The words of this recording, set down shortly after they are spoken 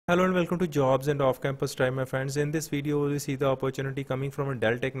Hello and welcome to Jobs and Off-Campus Drive, my friends. In this video, we see the opportunity coming from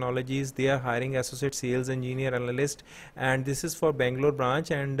Dell Technologies. They are hiring associate sales engineer analyst, and this is for Bangalore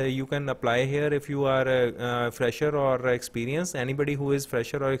branch. And you can apply here if you are a fresher or experienced. Anybody who is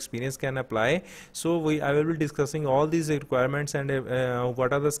fresher or experienced can apply. So I will be discussing all these requirements and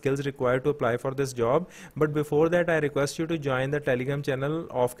what are the skills required to apply for this job. But before that, I request you to join the Telegram channel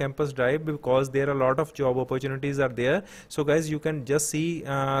Off-Campus Drive, because there are a lot of job opportunities are there. So guys, you can just see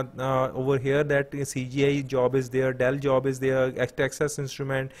over here that CGI job is there, Dell job is there, Texas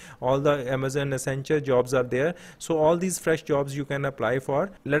Instrument, all the Amazon Accenture jobs are there. So all these fresh jobs you can apply for.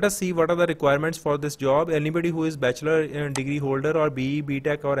 Let us see what are the requirements for this job. Anybody who is bachelor degree holder or BE,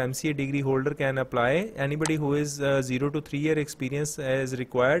 BTech or MCA degree holder can apply. Anybody who is 0 to 3 year experience is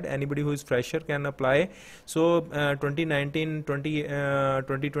required. Anybody who is fresher can apply. So 2019,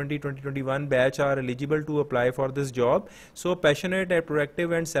 2020, 2021 batch are eligible to apply for this job. So passionate and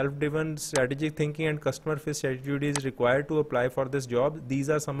proactive and self-driven strategic thinking and customer first attitude is required to apply for this job. These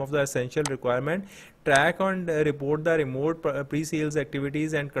are some of the essential requirements. Track and report the remote pre-sales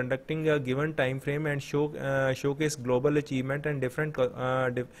activities and conducting a given time frame and showcase global achievement and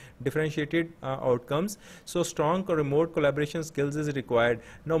differentiated outcomes. So strong remote collaboration skills is required.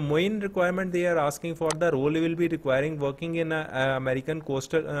 Now main requirement they are asking for, the role will be requiring working in American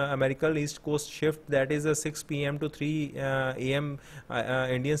East Coast shift, that is a 6 p.m. to 3 a.m.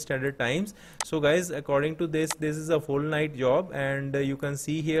 Indian Standard Times. So guys, according to this is a full night job, and you can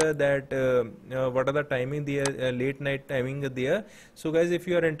see here that what are the timing there, late night timing there. So guys, if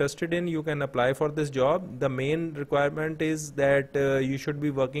you are interested in, you can apply for this job. The main requirement is that you should be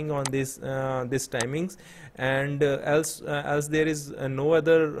working on this timings, and else there is no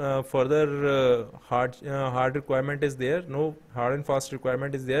other further hard requirement is there, no hard and fast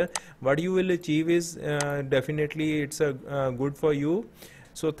requirement is there. What you will achieve is definitely it's a good for you.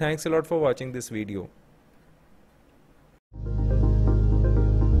 So thanks a lot for watching this video.